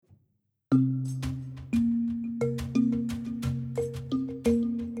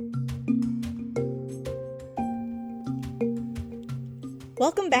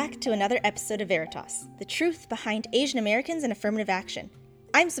Welcome back to another episode of Veritas, the truth behind Asian Americans and affirmative action.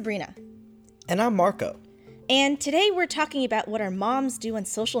 I'm Sabrina. And I'm Marco. And today we're talking about what our moms do on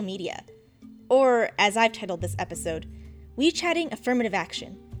social media. Or, as I've titled this episode, WeChatting Affirmative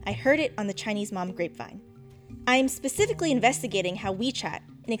Action. I heard it on the Chinese mom grapevine. I'm specifically investigating how WeChat,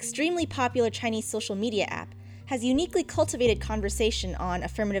 an extremely popular Chinese social media app, has uniquely cultivated conversation on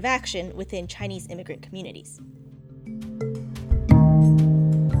affirmative action within Chinese immigrant communities.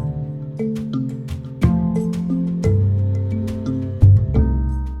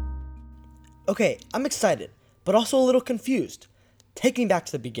 Okay, I'm excited, but also a little confused. Take me back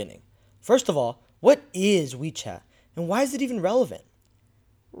to the beginning. First of all, what is WeChat, and why is it even relevant?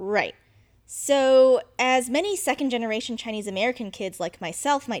 Right. So, as many second-generation Chinese American kids like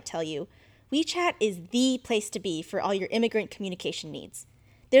myself might tell you, WeChat is the place to be for all your immigrant communication needs.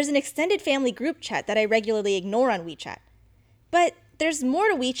 There's an extended family group chat that I regularly ignore on WeChat. But there's more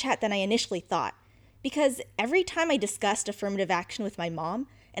to WeChat than I initially thought, because every time I discussed affirmative action with my mom,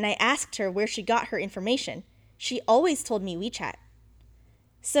 and I asked her where she got her information, she always told me WeChat.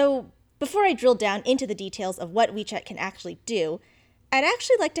 So, before I drill down into the details of what WeChat can actually do, I'd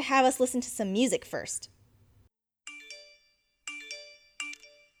actually like to have us listen to some music first.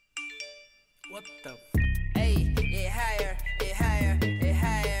 What the Hey, it higher, it higher, it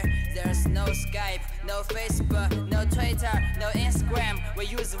higher. There's no Skype, no Facebook, no Twitter, no Instagram. We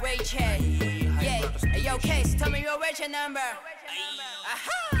use WeChat. Yeah, hey, yo, Case, tell me your WeChat number.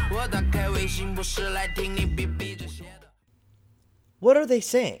 What are they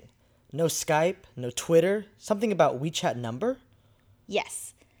saying? No Skype, no Twitter, something about WeChat number?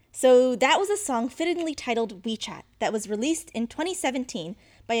 Yes. So that was a song fittingly titled WeChat that was released in 2017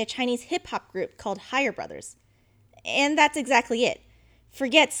 by a Chinese hip-hop group called Higher Brothers. And that's exactly it.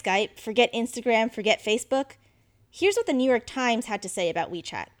 Forget Skype, forget Instagram, forget Facebook. Here's what the New York Times had to say about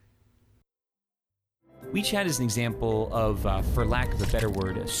WeChat. WeChat is an example of, for lack of a better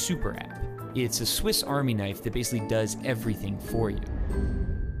word, a super app. It's a Swiss Army knife that basically does everything for you.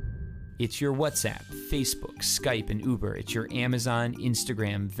 It's your WhatsApp, Facebook, Skype, and Uber. It's your Amazon,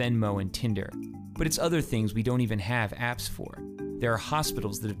 Instagram, Venmo, and Tinder. But it's other things we don't even have apps for. There are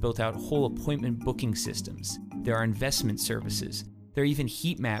hospitals that have built out whole appointment booking systems. There are investment services. There are even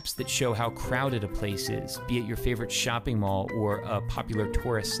heat maps that show how crowded a place is, be it your favorite shopping mall or a popular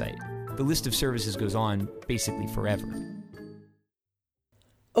tourist site. The list of services goes on basically forever.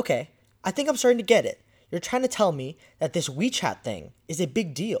 Okay, I think I'm starting to get it. You're trying to tell me that this WeChat thing is a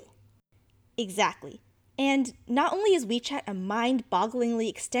big deal. Exactly. And not only is WeChat a mind-bogglingly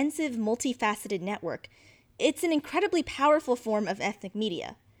extensive, multifaceted network, it's an incredibly powerful form of ethnic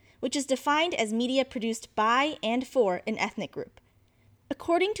media, which is defined as media produced by and for an ethnic group.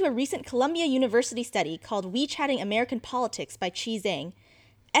 According to a recent Columbia University study called WeChatting American Politics by Qi Zhang,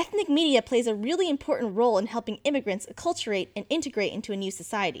 ethnic media plays a really important role in helping immigrants acculturate and integrate into a new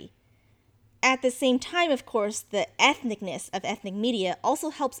society. At the same time, of course, the ethnicness of ethnic media also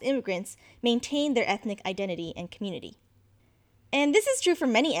helps immigrants maintain their ethnic identity and community. And this is true for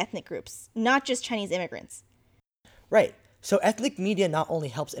many ethnic groups, not just Chinese immigrants. Right, so ethnic media not only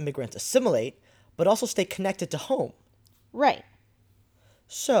helps immigrants assimilate, but also stay connected to home. Right.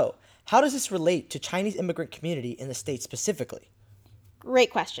 So, how does this relate to Chinese immigrant community in the States specifically? Great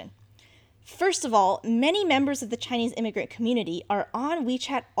question. First of all, many members of the Chinese immigrant community are on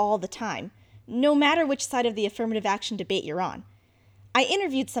WeChat all the time, no matter which side of the affirmative action debate you're on. I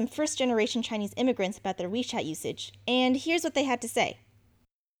interviewed some first-generation Chinese immigrants about their WeChat usage, and here's what they had to say.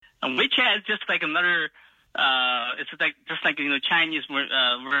 WeChat is just like another, it's like just like Chinese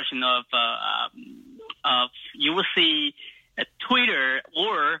version of you will see a Twitter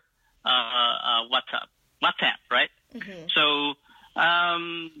or WhatsApp, right? Mm-hmm. So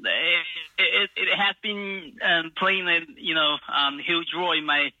it has been playing a huge role in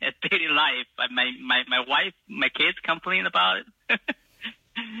my daily life. My wife, my kids complain about it.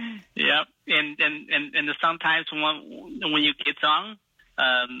 Yeah, and sometimes when you get on,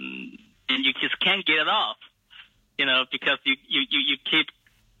 and you just can't get it off, because you keep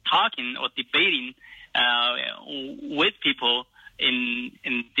talking or debating with people in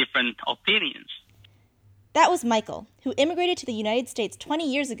different opinions. That was Michael, who immigrated to the United States 20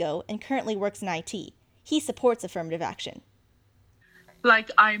 years ago and currently works in IT. He supports affirmative action.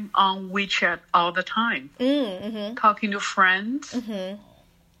 Like I'm on WeChat all the time, talking to friends,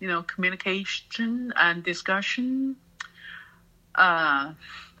 communication and discussion.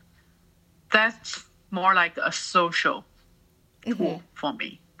 That's more like a social tool for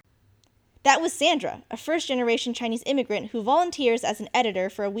me. That was Sandra, a first-generation Chinese immigrant who volunteers as an editor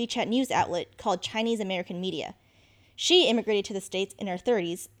for a WeChat news outlet called Chinese American Media. She immigrated to the States in her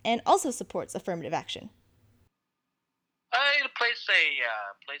 30s and also supports affirmative action. It plays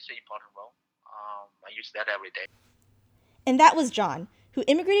an important role. I use that every day. And that was John, who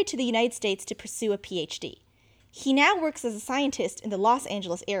immigrated to the United States to pursue a PhD. He now works as a scientist in the Los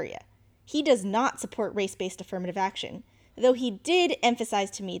Angeles area. He does not support race-based affirmative action, though he did emphasize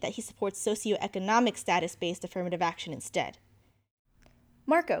to me that he supports socioeconomic status-based affirmative action instead.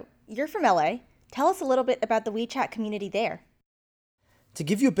 Marco, you're from LA. Tell us a little bit about the WeChat community there. To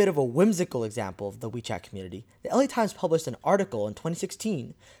give you a bit of a whimsical example of the WeChat community, the LA Times published an article in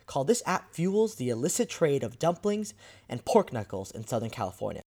 2016 called "This App Fuels the Illicit Trade of Dumplings and Pork Knuckles in Southern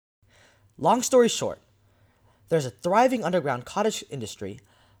California." Long story short, there's a thriving underground cottage industry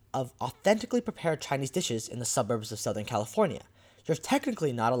of authentically prepared Chinese dishes in the suburbs of Southern California. You're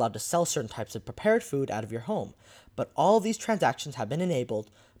technically not allowed to sell certain types of prepared food out of your home, but all of these transactions have been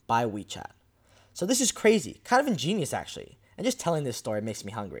enabled by WeChat. So this is crazy, kind of ingenious actually, and just telling this story makes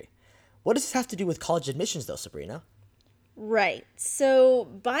me hungry. What does this have to do with college admissions though, Sabrina? Right, so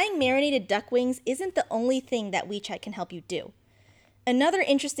buying marinated duck wings isn't the only thing that WeChat can help you do. Another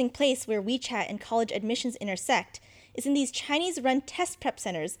interesting place where WeChat and college admissions intersect is in these Chinese-run test prep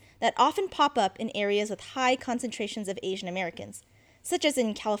centers that often pop up in areas with high concentrations of Asian Americans, such as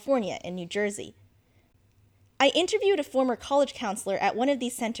in California and New Jersey. I interviewed a former college counselor at one of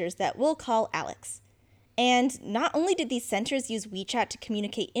these centers that we'll call Alex. And not only did these centers use WeChat to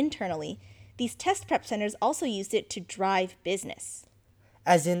communicate internally, these test prep centers also used it to drive business.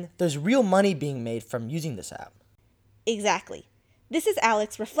 As in, there's real money being made from using this app. Exactly. This is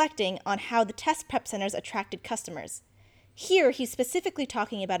Alex reflecting on how the test prep centers attracted customers. Here, he's specifically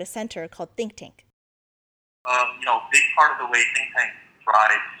talking about a center called Think Tank. Big part of the way Think Tank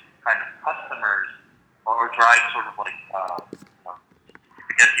drives kind of customers or drives sort of like,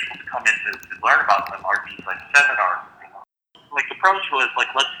 to get people to come in to learn about them are these like seminars. Like the approach was like,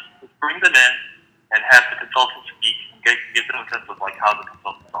 let's bring them in and have the consultants speak and give them a sense of like how the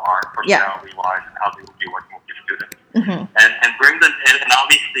consultants are personality-wise and how they will be working with your students. Mm-hmm. And bring them in, and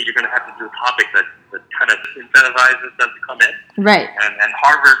obviously you're going to have to do a topic that kind of incentivizes them to come in. Right.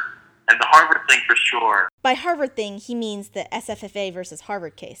 And the Harvard thing for sure. By Harvard thing, he means the SFFA versus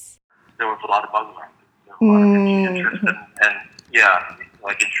Harvard case. There was a lot of buzz around it. There was a lot of interest and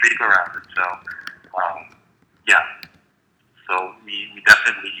intrigue around it. So, So we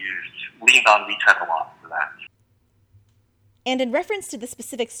definitely leaned on WeChat a lot for that. And in reference to the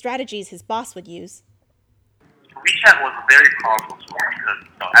specific strategies his boss would use, WeChat was a very powerful tool because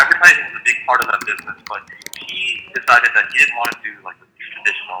advertising was a big part of that business, but he decided that he didn't want to do like the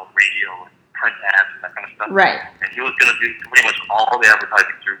traditional radio and print ads and that kind of stuff. Right. And he was going to do pretty much all the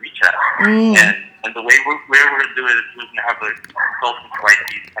advertising through WeChat. And the way we're going to do it is we're going to have the consultants write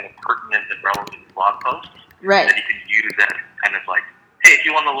these kind of pertinent and relevant blog posts. Right. That he can use as kind of like, hey, if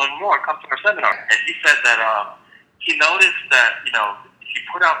you want to learn more, come to our seminar. And he said that he noticed that, if you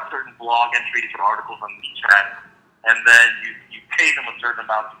put out certain blog entries or articles on WeChat, and then you pay them a certain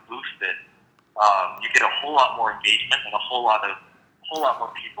amount to boost it, you get a whole lot more engagement and a whole lot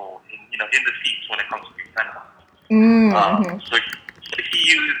more people in the seats when it comes to these seminars. So he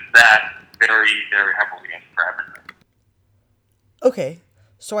used that very, very heavily for everything. Okay,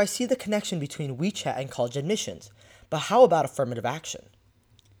 so I see the connection between WeChat and college admissions, but how about affirmative action?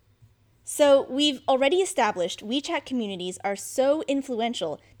 So we've already established WeChat communities are so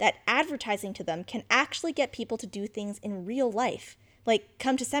influential that advertising to them can actually get people to do things in real life, like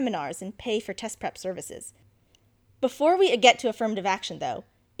come to seminars and pay for test prep services. Before we get to affirmative action, though,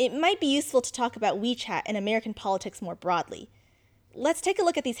 it might be useful to talk about WeChat and American politics more broadly. Let's take a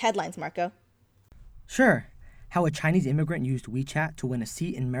look at these headlines, Marco. Sure. How a Chinese immigrant used WeChat to win a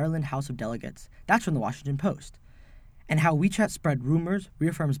seat in Maryland House of Delegates. That's from the Washington Post. And how WeChat spread rumors,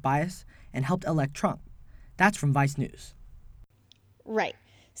 reaffirms bias, and helped elect Trump. That's from Vice News. Right.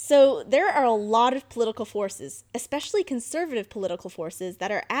 So there are a lot of political forces, especially conservative political forces,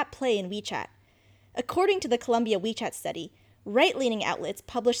 that are at play in WeChat. According to the Columbia WeChat study, right-leaning outlets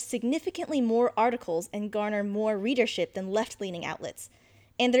publish significantly more articles and garner more readership than left-leaning outlets,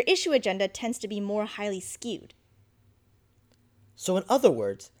 and their issue agenda tends to be more highly skewed. So in other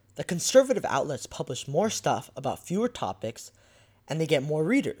words, the conservative outlets publish more stuff about fewer topics, and they get more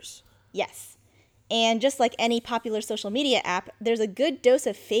readers. Yes. And just like any popular social media app, there's a good dose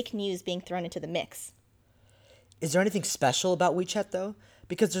of fake news being thrown into the mix. Is there anything special about WeChat, though?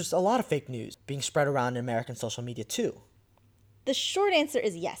 Because there's a lot of fake news being spread around in American social media, too. The short answer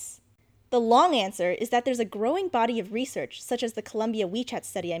is yes. The long answer is that there's a growing body of research, such as the Columbia WeChat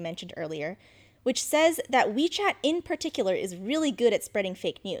study I mentioned earlier, which says that WeChat in particular is really good at spreading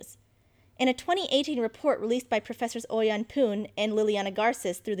fake news. and a 2018 report released by Professors Oyan Poon and Liliana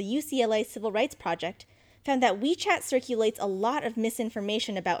Garces through the UCLA Civil Rights Project found that WeChat circulates a lot of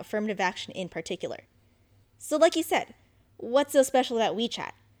misinformation about affirmative action in particular. So like you said, what's so special about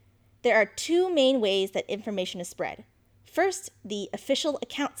WeChat? There are two main ways that information is spread. First, the official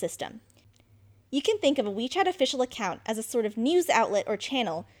account system. You can think of a WeChat official account as a sort of news outlet or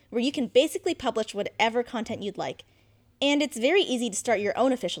channel where you can basically publish whatever content you'd like, and it's very easy to start your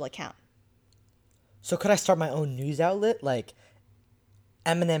own official account. So could I start my own news outlet, like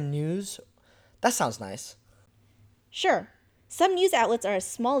M&M News? That sounds nice. Sure. Some news outlets are as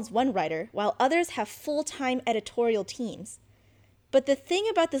small as one writer, while others have full-time editorial teams. But the thing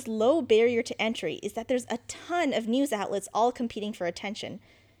about this low barrier to entry is that there's a ton of news outlets all competing for attention,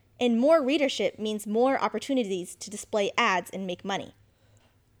 and more readership means more opportunities to display ads and make money.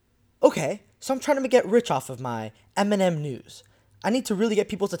 Okay, so I'm trying to get rich off of my M&M News. I need to really get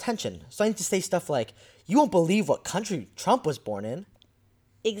people's attention, so I need to say stuff like, "You won't believe what country Trump was born in."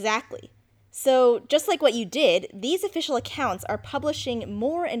 Exactly. So, just like what you did, these official accounts are publishing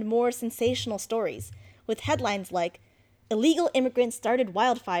more and more sensational stories, with headlines like, "Illegal immigrants started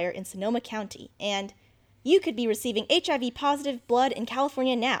wildfire in Sonoma County," and "You could be receiving HIV-positive blood in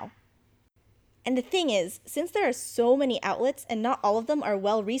California now." And the thing is, since there are so many outlets and not all of them are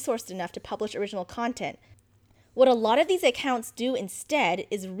well-resourced enough to publish original content, what a lot of these accounts do instead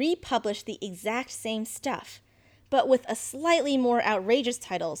is republish the exact same stuff, but with a slightly more outrageous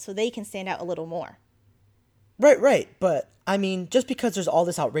title so they can stand out a little more. Right, but I mean, just because there's all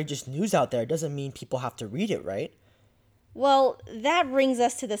this outrageous news out there doesn't mean people have to read it, right? Well, that brings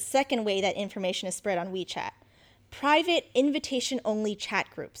us to the second way that information is spread on WeChat: private, invitation-only chat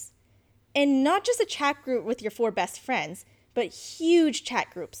groups. And not just a chat group with your 4 best friends, but huge chat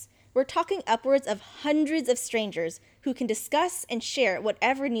groups. We're talking upwards of hundreds of strangers who can discuss and share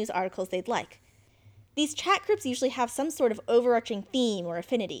whatever news articles they'd like. These chat groups usually have some sort of overarching theme or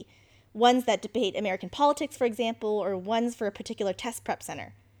affinity, ones that debate American politics, for example, or ones for a particular test prep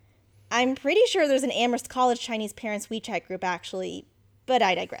center. I'm pretty sure there's an Amherst College Chinese Parents WeChat group, actually, but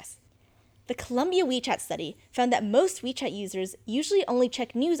I digress. The Columbia WeChat study found that most WeChat users usually only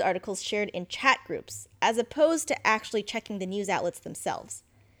check news articles shared in chat groups, as opposed to actually checking the news outlets themselves.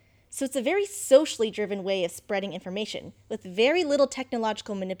 So it's a very socially driven way of spreading information, with very little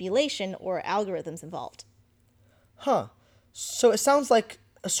technological manipulation or algorithms involved. Huh. So it sounds like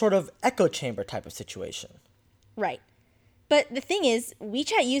a sort of echo chamber type of situation. Right. But the thing is,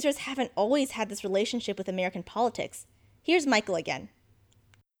 WeChat users haven't always had this relationship with American politics. Here's Michael again.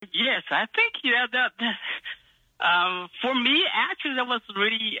 Yes, I think for me, actually, that was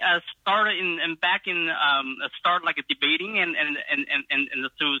really started back in start like a debating and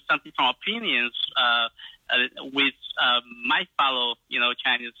through something from opinions with my fellow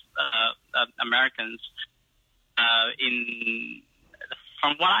Chinese Americans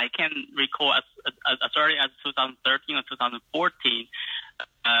from what I can recall as early as 2013 or 2014,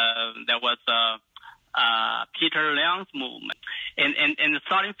 there was Peter Liang's movement. And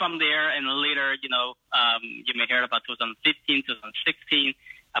starting from there and later, you may hear about 2015, 2016,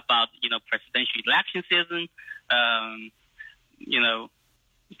 about, presidential election season.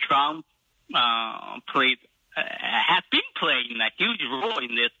 Trump has been playing a huge role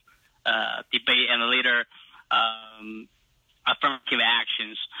in this debate and later affirmative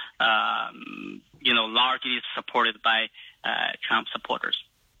actions, largely supported by Trump supporters.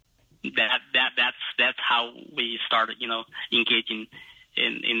 That's how we started, engaging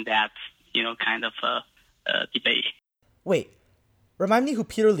in that, kind of debate. Wait, remind me who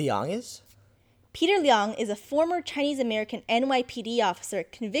Peter Liang is? Peter Liang is a former Chinese-American NYPD officer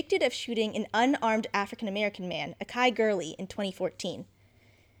convicted of shooting an unarmed African-American man, Akai Gurley, in 2014.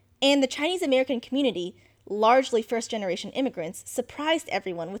 And the Chinese-American community, largely first-generation immigrants, surprised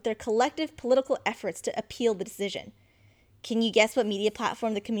everyone with their collective political efforts to appeal the decision. Can you guess what media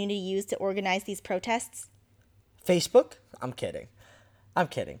platform the community used to organize these protests? Facebook? I'm kidding.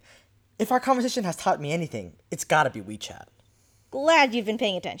 If our conversation has taught me anything, it's gotta be WeChat. Glad you've been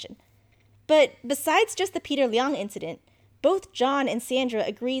paying attention. But besides just the Peter Liang incident, both John and Sandra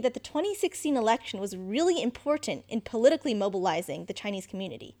agree that the 2016 election was really important in politically mobilizing the Chinese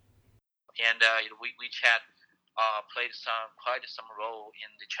community. And WeChat played quite some role in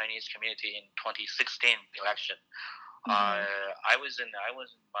the Chinese community in 2016 election. Mm-hmm. I wasn't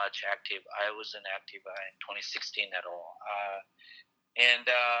much active. I wasn't active in 2016 at all.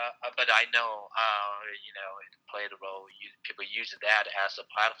 But I know, it played a role. People use that as a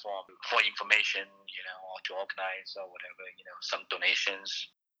platform for information, or to organize or whatever, some donations.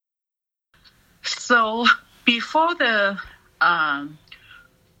 So before the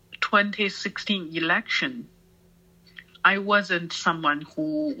 2016 election, I wasn't someone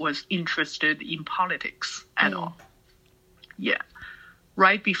who was interested in politics at all. Yeah.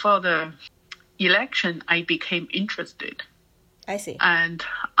 Right before the election, I became interested. I see. And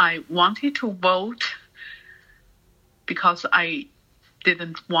I wanted to vote because I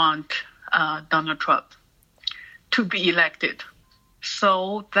didn't want Donald Trump to be elected.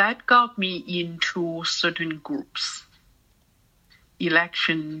 So that got me into certain groups,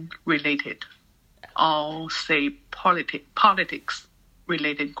 election-related, or say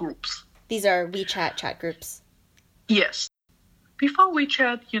politics-related groups. These are WeChat chat groups? Yes. Before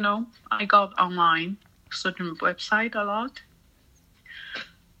WeChat, I got online, certain website a lot,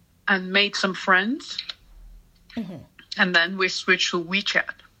 and made some friends. Mm-hmm. And then we switched to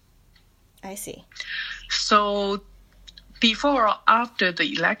WeChat. I see. So before or after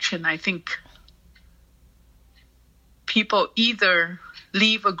the election, I think people either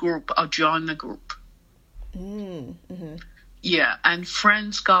leave a group or join a group. Mm-hmm. Yeah, and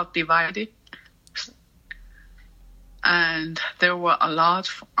friends got divided. And there were a lot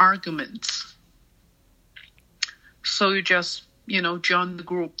of arguments. So you just, join the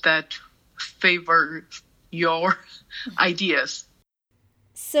group that favor your ideas.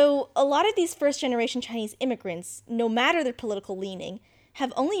 So a lot of these first-generation Chinese immigrants, no matter their political leaning,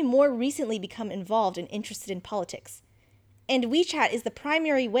 have only more recently become involved and interested in politics. And WeChat is the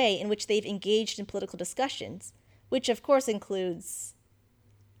primary way in which they've engaged in political discussions, which of course includes...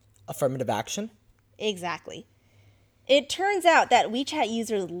 affirmative action? Exactly. It turns out that WeChat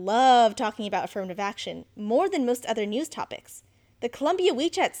users love talking about affirmative action more than most other news topics. The Columbia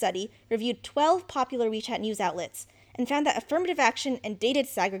WeChat study reviewed 12 popular WeChat news outlets and found that affirmative action and data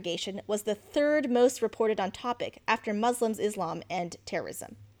disaggregation was the third most reported on topic after Muslims, Islam, and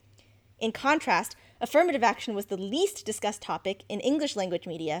terrorism. In contrast, affirmative action was the least discussed topic in English language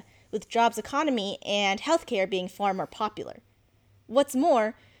media, with jobs economy and healthcare being far more popular. What's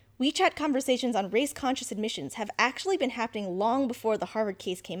more, WeChat conversations on race-conscious admissions have actually been happening long before the Harvard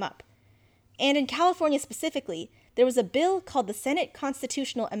case came up. And in California specifically, there was a bill called the Senate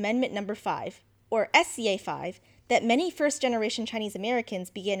Constitutional Amendment No. 5, or SCA 5, that many first-generation Chinese Americans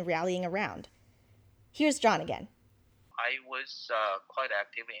began rallying around. Here's John again. I was quite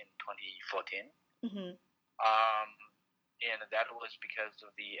active in 2014. Mm-hmm. And that was because of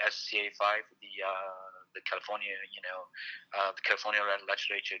the SCA 5, the California, the California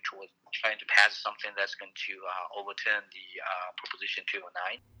legislature was trying to pass something that's going to overturn the Proposition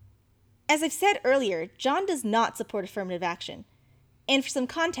 209. As I've said earlier, John does not support affirmative action. And for some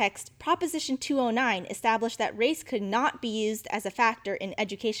context, Proposition 209 established that race could not be used as a factor in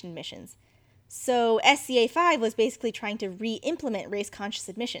education admissions. So SCA 5 was basically trying to re-implement race-conscious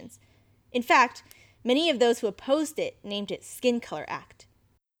admissions. In fact, many of those who opposed it named it Skin Color Act.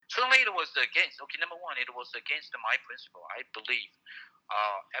 Certainly it was against, number one, it was against my principle. I believe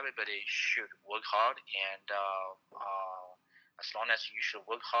everybody should work hard, and as long as you should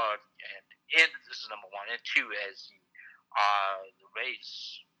work hard, and this is number one. And two, as the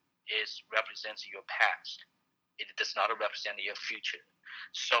race represents your past. It does not represent your future.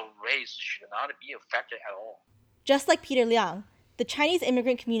 So race should not be a factor at all. Just like Peter Liang, the Chinese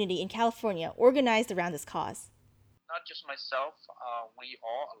immigrant community in California organized around this cause. Not just myself, a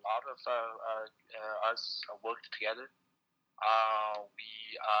lot of us worked together.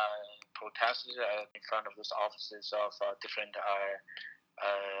 We protested in front of those offices of different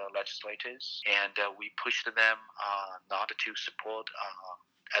legislators, and we pushed them not to support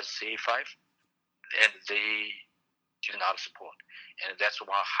SCA 5, and they did not support. And that's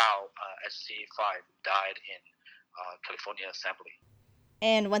how SCA 5 died in California Assembly.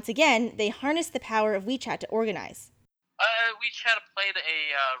 And once again, they harnessed the power of WeChat to organize. WeChat played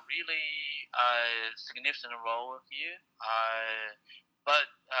a really significant role here.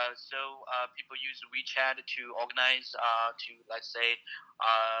 So people use WeChat to organize, to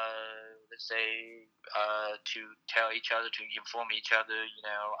to tell each other, to inform each other,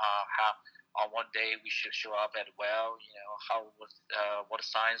 how on what day we should show up at what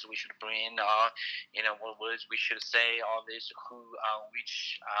signs we should bring, what words we should say, all this,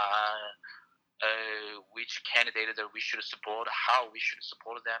 which candidate that we should support, how we should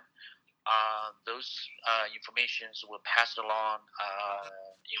support them. Those informations were passed along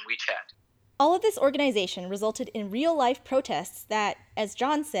in WeChat. All of this organization resulted in real-life protests that, as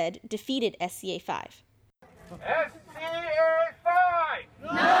John said, defeated SCA 5. SCA 5!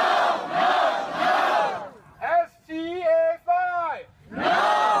 No, no, no! SCA 5! No, no,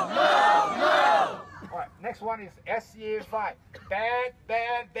 no! All right, next one is SCA 5. Bad,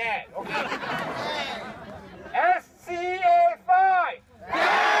 bad, bad. Okay. SCA 5!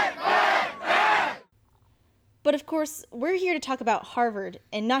 Bad, bad! course, we're here to talk about Harvard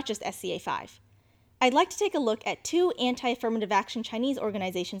and not just SCA 5. I'd like to take a look at two anti-affirmative action Chinese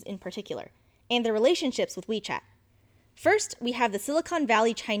organizations in particular, and their relationships with WeChat. First, we have the Silicon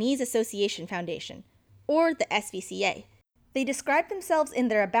Valley Chinese Association Foundation, or the SVCA. They describe themselves in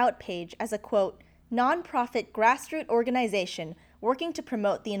their About page as a, quote, non-profit grassroots organization working to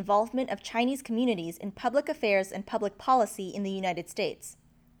promote the involvement of Chinese communities in public affairs and public policy in the United States.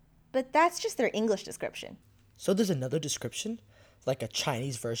 But that's just their English description. So there's another description? Like a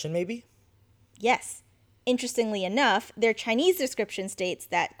Chinese version, maybe? Yes. Interestingly enough, their Chinese description states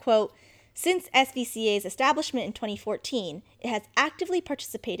that, quote, since SVCA's establishment in 2014, it has actively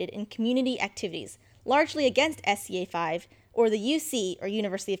participated in community activities, largely against SCA 5 or the UC, or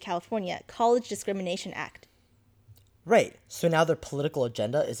University of California, College Discrimination Act. Right, so now their political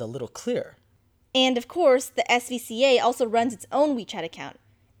agenda is a little clearer. And of course, the SVCA also runs its own WeChat account.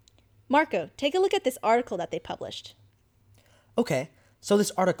 Marco, take a look at this article that they published. Okay, so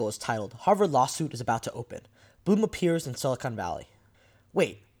this article is titled, Harvard Lawsuit is About to Open. Bloom Appears in Silicon Valley.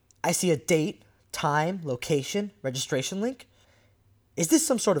 Wait, I see a date, time, location, registration link. Is this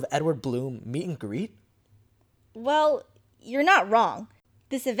some sort of Edward Bloom meet and greet? Well, you're not wrong.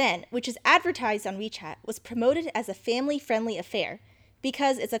 This event, which is advertised on WeChat, was promoted as a family-friendly affair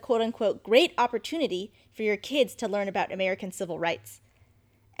because it's a quote-unquote great opportunity for your kids to learn about American civil rights.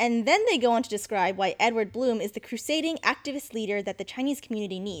 And then they go on to describe why Edward Bloom is the crusading activist leader that the Chinese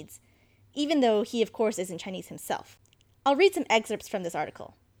community needs, even though he, of course, isn't Chinese himself. I'll read some excerpts from this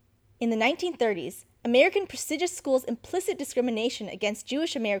article. In the 1930s, American prestigious schools' implicit discrimination against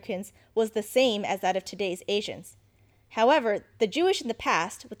Jewish Americans was the same as that of today's Asians. However, the Jewish in the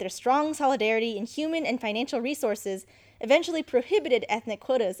past, with their strong solidarity in human and financial resources, eventually prohibited ethnic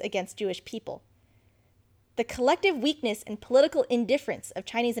quotas against Jewish people. The collective weakness and political indifference of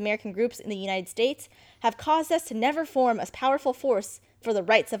Chinese American groups in the United States have caused us to never form a powerful force for the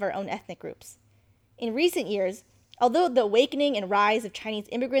rights of our own ethnic groups. In recent years, although the awakening and rise of Chinese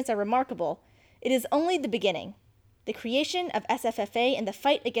immigrants are remarkable, it is only the beginning. The creation of SFFA and the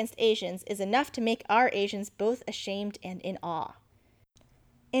fight against Asians is enough to make our Asians both ashamed and in awe.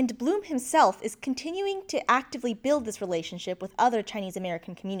 And Bloom himself is continuing to actively build this relationship with other Chinese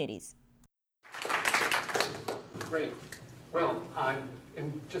American communities. Great. Well, I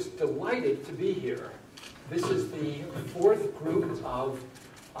am just delighted to be here. This is the fourth group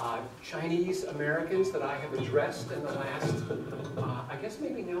of Chinese Americans that I have addressed in the last, I guess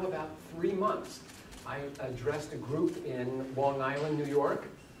maybe now about 3 months. I addressed a group in Long Island, New York,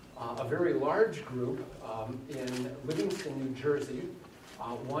 a very large group in Livingston, New Jersey,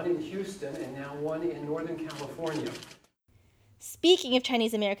 one in Houston, and now one in Northern California. Speaking of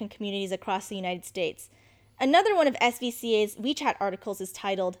Chinese American communities across the United States, another one of SVCA's WeChat articles is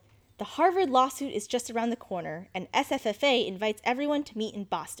titled, The Harvard Lawsuit is Just Around the Corner, and SFFA invites everyone to meet in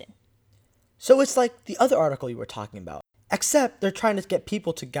Boston. So it's like the other article you were talking about, except they're trying to get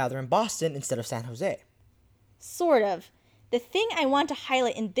people to gather in Boston instead of San Jose. Sort of. The thing I want to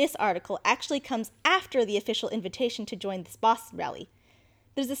highlight in this article actually comes after the official invitation to join this Boston rally.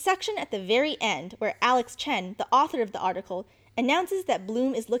 There's a section at the very end where Alex Chen, the author of the article, announces that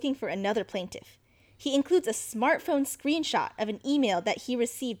Bloom is looking for another plaintiff. He includes a smartphone screenshot of an email that he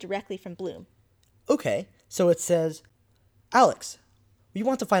received directly from Bloom. Okay, so it says, Alex, we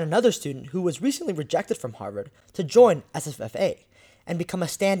want to find another student who was recently rejected from Harvard to join SFFA and become a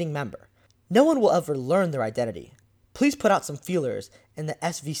standing member. No one will ever learn their identity. Please put out some feelers in the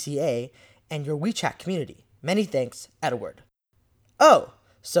SVCA and your WeChat community. Many thanks, Edward. Oh,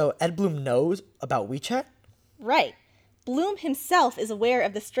 so Ed Bloom knows about WeChat? Right. Bloom himself is aware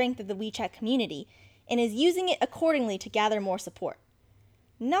of the strength of the WeChat community and is using it accordingly to gather more support.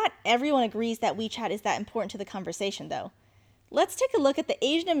 Not everyone agrees that WeChat is that important to the conversation, though. Let's take a look at the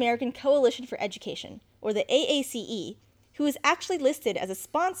Asian American Coalition for Education, or the AACE, who is actually listed as a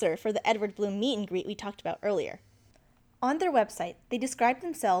sponsor for the Edward Bloom meet and greet we talked about earlier. On their website, they describe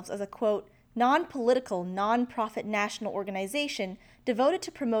themselves as a, quote, non-political, non-profit national organization devoted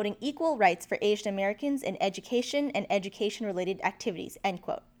to promoting equal rights for Asian Americans in education and education-related activities, end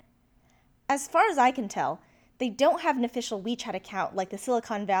quote. As far as I can tell, they don't have an official WeChat account like the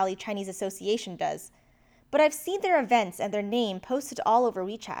Silicon Valley Chinese Association does, but I've seen their events and their name posted all over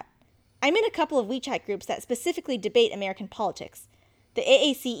WeChat. I'm in a couple of WeChat groups that specifically debate American politics. The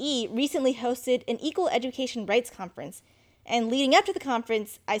AACE recently hosted an Equal Education Rights Conference, and leading up to the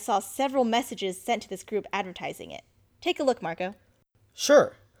conference, I saw several messages sent to this group advertising it. Take a look, Marco.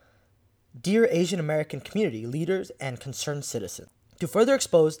 Sure. Dear Asian American community leaders and concerned citizens, To further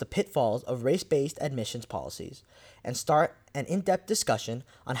expose the pitfalls of race-based admissions policies and start an in-depth discussion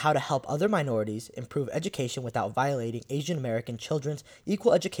on how to help other minorities improve education without violating Asian American children's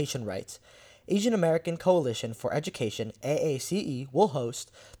equal education rights, Asian American Coalition for Education, AACE, will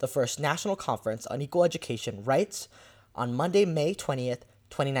host the first National Conference on Equal Education Rights on Monday, May 20th,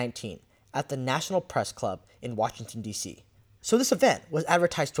 2019, at the National Press Club in Washington, D.C. So this event was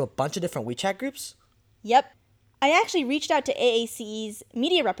advertised to a bunch of different WeChat groups? Yep. I actually reached out to AACE's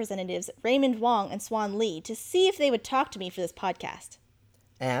media representatives, Raymond Wong and Swan Lee, to see if they would talk to me for this podcast.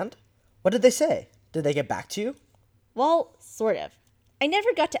 And? What did they say? Did they get back to you? Well, sort of. I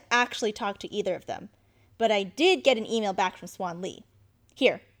never got to actually talk to either of them, but I did get an email back from Swan Lee.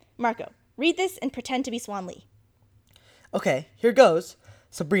 Here, Marco, read this and pretend to be Swan Lee. Okay, here goes.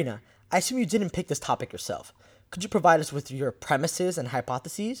 Sabrina, I assume you didn't pick this topic yourself. Could you provide us with your premises and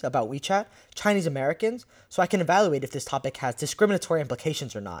hypotheses about WeChat, Chinese Americans, so I can evaluate if this topic has discriminatory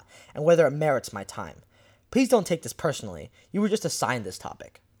implications or not, and whether it merits my time? Please don't take this personally. You were just assigned this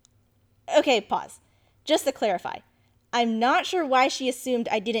topic. Okay, pause. Just to clarify, I'm not sure why she assumed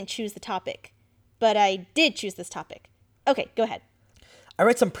I didn't choose the topic, but I did choose this topic. Okay, go ahead. I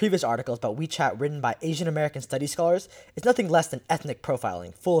read some previous articles about WeChat written by Asian American studies scholars. It's nothing less than ethnic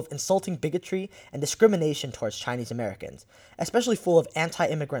profiling, full of insulting bigotry and discrimination towards Chinese Americans, especially full of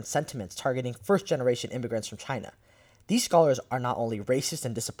anti-immigrant sentiments targeting first-generation immigrants from China. These scholars are not only racist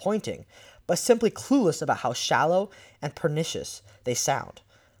and disappointing, but simply clueless about how shallow and pernicious they sound.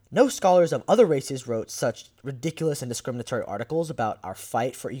 No scholars of other races wrote such ridiculous and discriminatory articles about our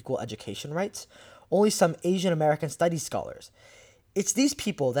fight for equal education rights. Only some Asian American studies scholars. It's these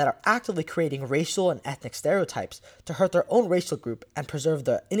people that are actively creating racial and ethnic stereotypes to hurt their own racial group and preserve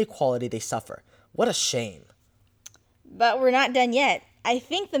the inequality they suffer. What a shame. But we're not done yet. I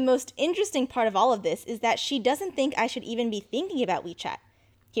think the most interesting part of all of this is that she doesn't think I should even be thinking about WeChat.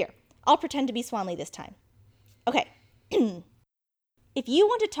 Here, I'll pretend to be Swan Lee this time. Okay. If you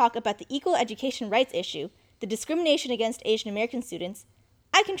want to talk about the equal education rights issue, the discrimination against Asian American students,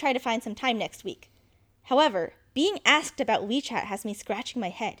 I can try to find some time next week. However, being asked about WeChat has me scratching my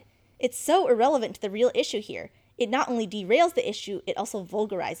head. It's so irrelevant to the real issue here. It not only derails the issue, it also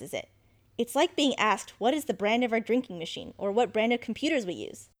vulgarizes it. It's like being asked what is the brand of our drinking machine or what brand of computers we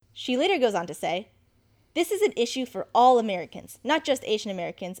use. She later goes on to say, "This is an issue for all Americans, not just Asian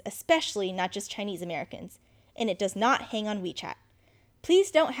Americans, especially not just Chinese Americans, and it does not hang on WeChat.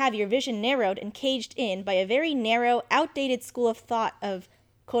 Please don't have your vision narrowed and caged in by a very narrow, outdated school of thought of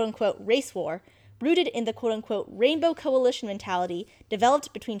quote-unquote race war, rooted in the quote-unquote rainbow coalition mentality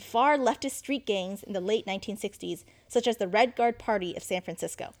developed between far leftist street gangs in the late 1960s, such as the Red Guard Party of San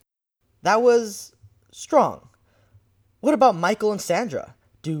Francisco." That was strong. What about Michael and Sandra?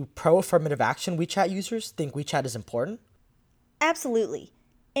 Do pro-affirmative action WeChat users think WeChat is important? Absolutely.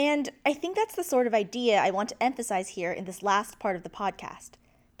 And I think that's the sort of idea I want to emphasize here in this last part of the podcast,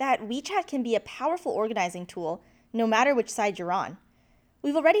 that WeChat can be a powerful organizing tool no matter which side you're on.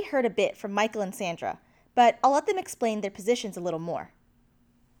 We've already heard a bit from Michael and Sandra, but I'll let them explain their positions a little more.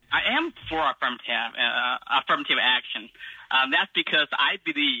 I am for affirmative action. That's because I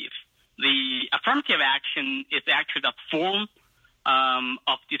believe the affirmative action is actually the form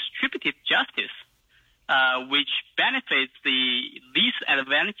of distributive justice, which benefits the least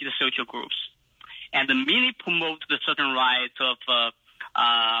advantaged social groups and mainly promotes the certain rights of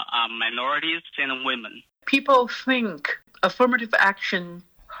minorities and women. People think affirmative action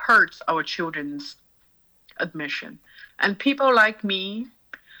hurts our children's admission. And people like me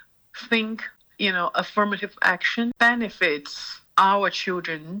think, affirmative action benefits our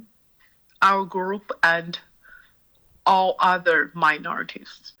children, our group, and all other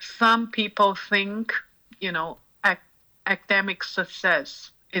minorities. Some people think, academic success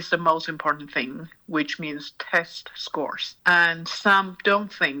is the most important thing, which means test scores. And some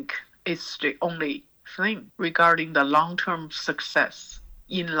don't think it's the only thing regarding the long-term success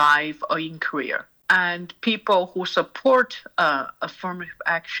in life or in career. And people who support affirmative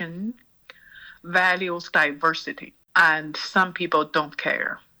action values diversity. And some people don't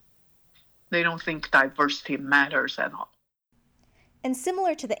care. They don't think diversity matters at all. And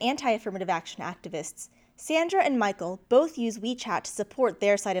similar to the anti-affirmative action activists, Sandra and Michael both use WeChat to support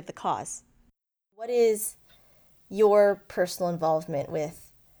their side of the cause. What is your personal involvement with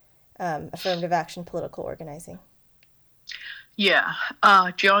affirmative action political organizing? Yeah,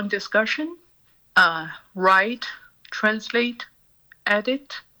 join discussion, write, translate,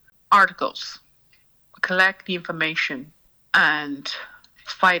 edit articles, collect information, and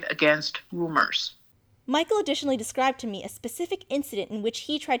fight against rumors. Michael additionally described to me a specific incident in which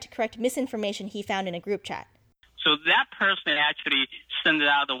he tried to correct misinformation he found in a group chat. So that person actually sent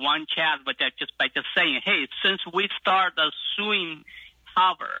out one chat, but just by just saying, hey, since we started suing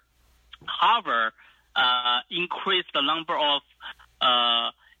Harvard increased the number of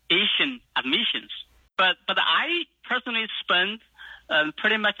Asian admissions. But I personally spent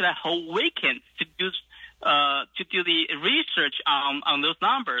pretty much the whole weekend to do the research on those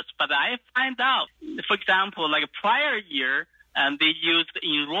numbers. But I find out, for example, like a prior year, they used the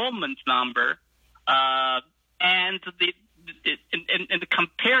enrollment number, and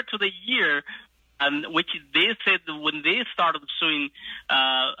compared to the year, which they said when they started suing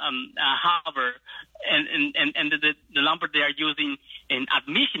Harvard, and the number they are using in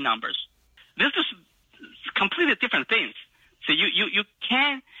admission numbers, this is completely different things. So you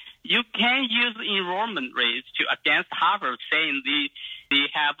can use the enrollment rates against Harvard, saying they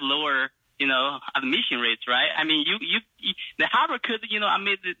have lower admission rates, right? I mean, the Harvard could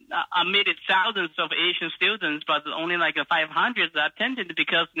admitted thousands of Asian students, but only like 500 attended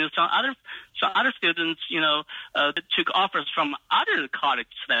because some other students took offers from other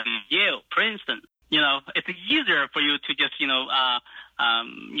colleges like Yale, Princeton. It's easier for you to just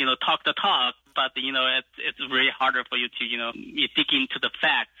talk the talk, but it's really harder for you to dig into the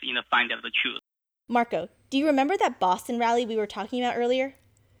facts, find out the truth. Marco, do you remember that Boston rally we were talking about earlier?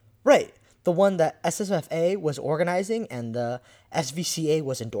 Right. The one that SSFA was organizing and the SVCA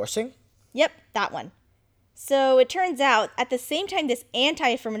was endorsing? Yep, that one. So it turns out, at the same time this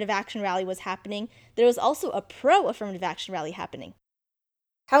anti-affirmative action rally was happening, there was also a pro-affirmative action rally happening.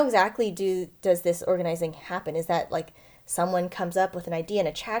 How exactly does this organizing happen? Is that like someone comes up with an idea in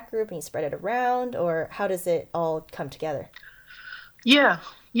a chat group and you spread it around, or how does it all come together? Yeah.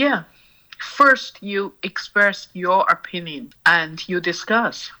 First, you express your opinion and you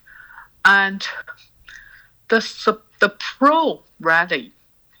discuss. And the pro rally,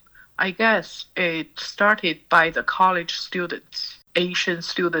 I guess it started by the college students, Asian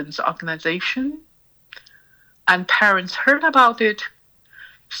Students Organization, and parents heard about it,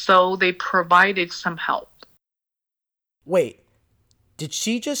 so they provided some help. Wait, did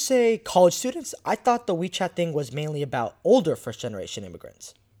she just say college students? I thought the WeChat thing was mainly about older first-generation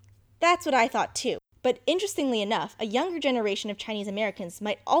immigrants. That's what I thought too. But interestingly enough, a younger generation of Chinese Americans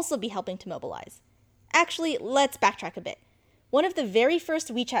might also be helping to mobilize. Actually, let's backtrack a bit. One of the very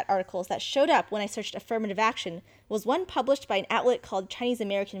first WeChat articles that showed up when I searched affirmative action was one published by an outlet called Chinese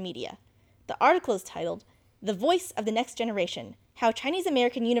American Media. The article is titled, "The Voice of the Next Generation: How Chinese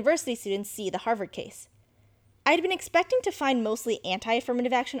American University Students See the Harvard Case." I'd been expecting to find mostly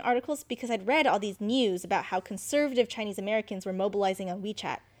anti-affirmative action articles because I'd read all these news about how conservative Chinese Americans were mobilizing on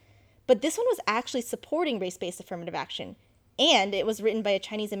WeChat. But this one was actually supporting race-based affirmative action, and it was written by a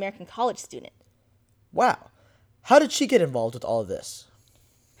Chinese American college student. Wow. How did she get involved with all of this?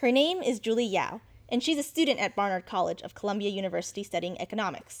 Her name is Julie Yao, and she's a student at Barnard College of Columbia University studying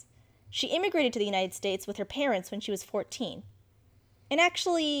economics. She immigrated to the United States with her parents when she was 14. And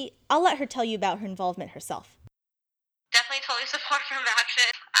actually, I'll let her tell you about her involvement herself. Definitely totally support affirmative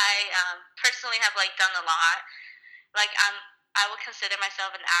action. I personally have done a lot. I would consider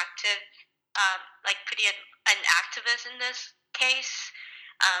myself an active, an activist in this case.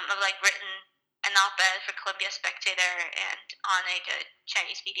 I've written an op-ed for Columbia Spectator and on a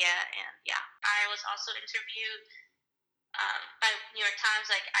Chinese media, and yeah. I was also interviewed by New York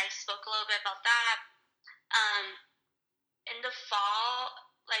Times. I spoke a little bit about that. In the fall,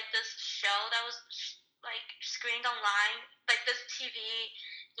 this show that was screened online, this TV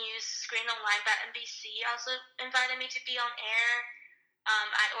news screened online by NBC also invited me to be on air.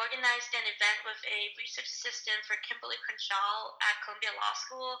 I organized an event with a research assistant for Kimberly Crenshaw at Columbia Law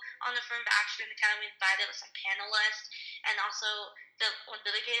School on affirmative action. We invited some panelists and also the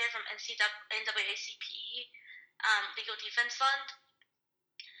litigator from NAACP, Legal Defense Fund.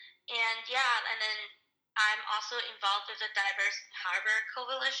 And then I'm also involved with the Diverse Harbor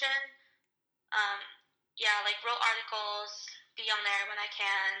Coalition. Wrote articles, be on there when I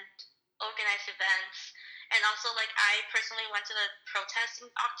can, organize events, and also I personally went to the protest in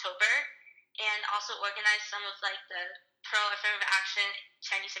October and also organized some of the pro-affirmative action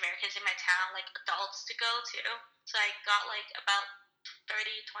Chinese Americans in my town, adults to go to. So I got about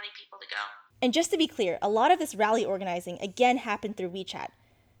 20 people to go. And just to be clear, a lot of this rally organizing again happened through WeChat.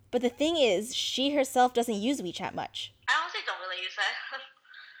 But the thing is, she herself doesn't use WeChat much. I honestly don't really use it.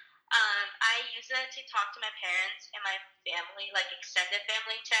 I use it to talk to my parents and my family, extended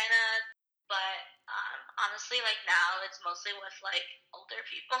family in China. But honestly, now it's mostly with older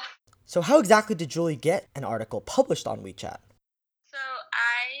people. So how exactly did Julie get an article published on WeChat? So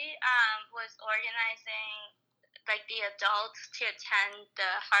I was organizing the adults to attend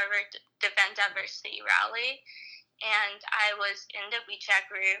the Harvard Defend Diversity rally, and I was in the WeChat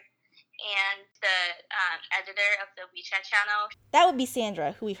group and the editor of the WeChat channel. That would be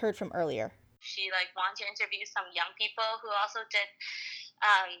Sandra, who we heard from earlier. She wanted to interview some young people who also did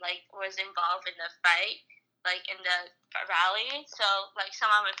was involved in the fight, in the rally. So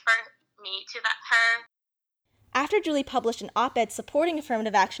someone referred me to her. After Julie published an op-ed supporting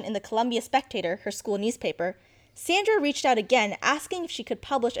affirmative action in the Columbia Spectator, her school newspaper, Sandra reached out again asking if she could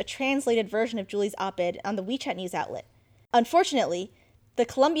publish a translated version of Julie's op-ed on the WeChat news outlet. Unfortunately, the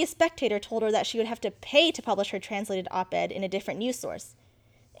Columbia Spectator told her that she would have to pay to publish her translated op-ed in a different news source.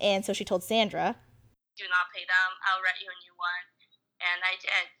 And so she told Sandra, "Do not pay them, I'll write you a new one." And I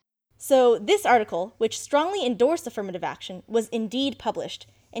did. So this article, which strongly endorsed affirmative action, was indeed published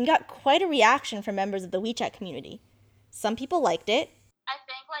and got quite a reaction from members of the WeChat community. Some people liked it. I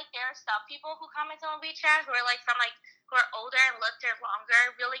think there are some people who comment on WeChat who are who are older and lived there longer,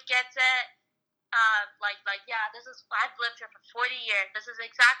 really gets it. I've lived here for 40 years. This is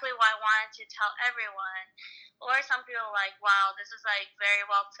exactly what I wanted to tell everyone. Or some people are like, wow, this is very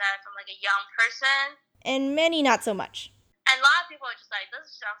well said from a young person. And many not so much. And a lot of people are just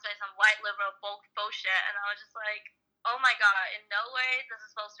this sounds like some white liberal bullshit. And I was just oh my god, in no way this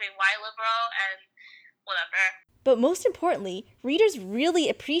is supposed to be white liberal and whatever. But most importantly, readers really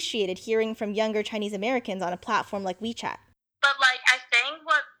appreciated hearing from younger Chinese Americans on a platform like WeChat. But I think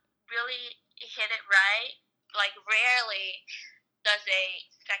what really hit it right, rarely does a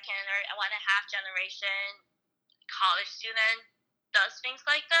second or 1.5 generation college student does things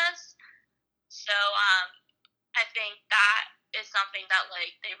like this. So I think that is something that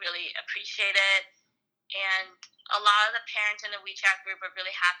they really appreciated. And a lot of the parents in the WeChat group are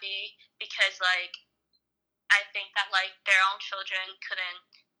really happy because I think that their own children couldn't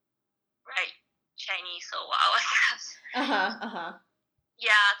write Chinese so well, I guess.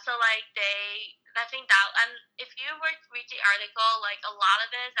 Yeah, so I think that, and if you were to read the article, a lot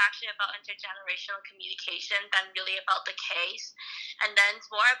of it is actually about intergenerational communication than really about the case. And then it's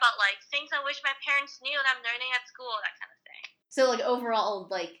more about things I wish my parents knew that I'm learning at school, that kind of thing. So overall,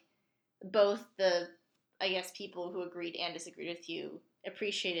 both the, I guess, people who agreed and disagreed with you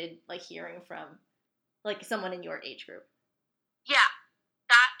appreciated hearing from someone in your age group. Yeah,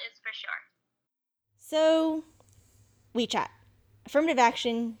 that is for sure. So, WeChat. Affirmative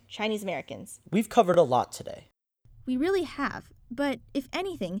action, Chinese Americans. We've covered a lot today. We really have, but if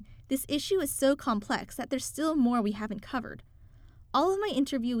anything, this issue is so complex that there's still more we haven't covered. All of my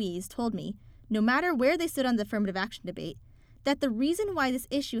interviewees told me, no matter where they stood on the affirmative action debate, that the reason why this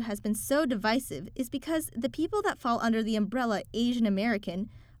issue has been so divisive is because the people that fall under the umbrella Asian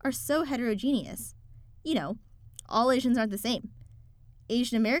American are so heterogeneous. All Asians aren't the same.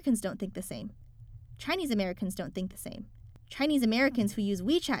 Asian Americans don't think the same. Chinese Americans don't think the same. Chinese Americans who use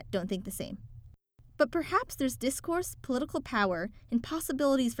WeChat don't think the same. But perhaps there's discourse, political power, and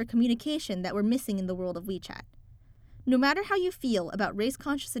possibilities for communication that we're missing in the world of WeChat. No matter how you feel about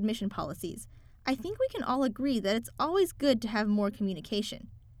race-conscious admission policies, I think we can all agree that it's always good to have more communication.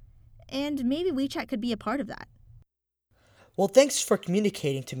 And maybe WeChat could be a part of that. Well, thanks for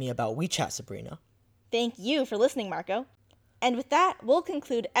communicating to me about WeChat, Sabrina. Thank you for listening, Marco. And with that, we'll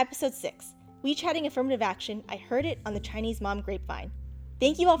conclude episode 6, WeChatting Affirmative Action, I Heard It on the Chinese Mom Grapevine.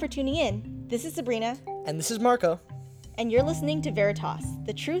 Thank you all for tuning in. This is Sabrina. And this is Marco. And you're listening to Veritas,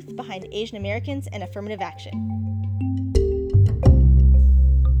 the truth behind Asian Americans and affirmative action.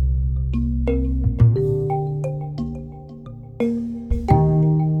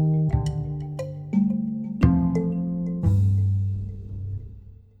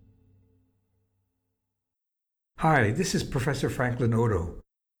 Hi, this is Professor Franklin Odo.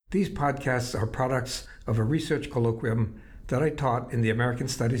 These podcasts are products of a research colloquium that I taught in the American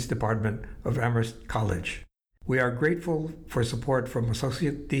Studies Department of Amherst College. We are grateful for support from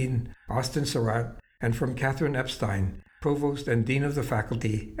Associate Dean Austin Surratt and from Catherine Epstein, Provost and Dean of the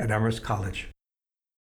Faculty at Amherst College.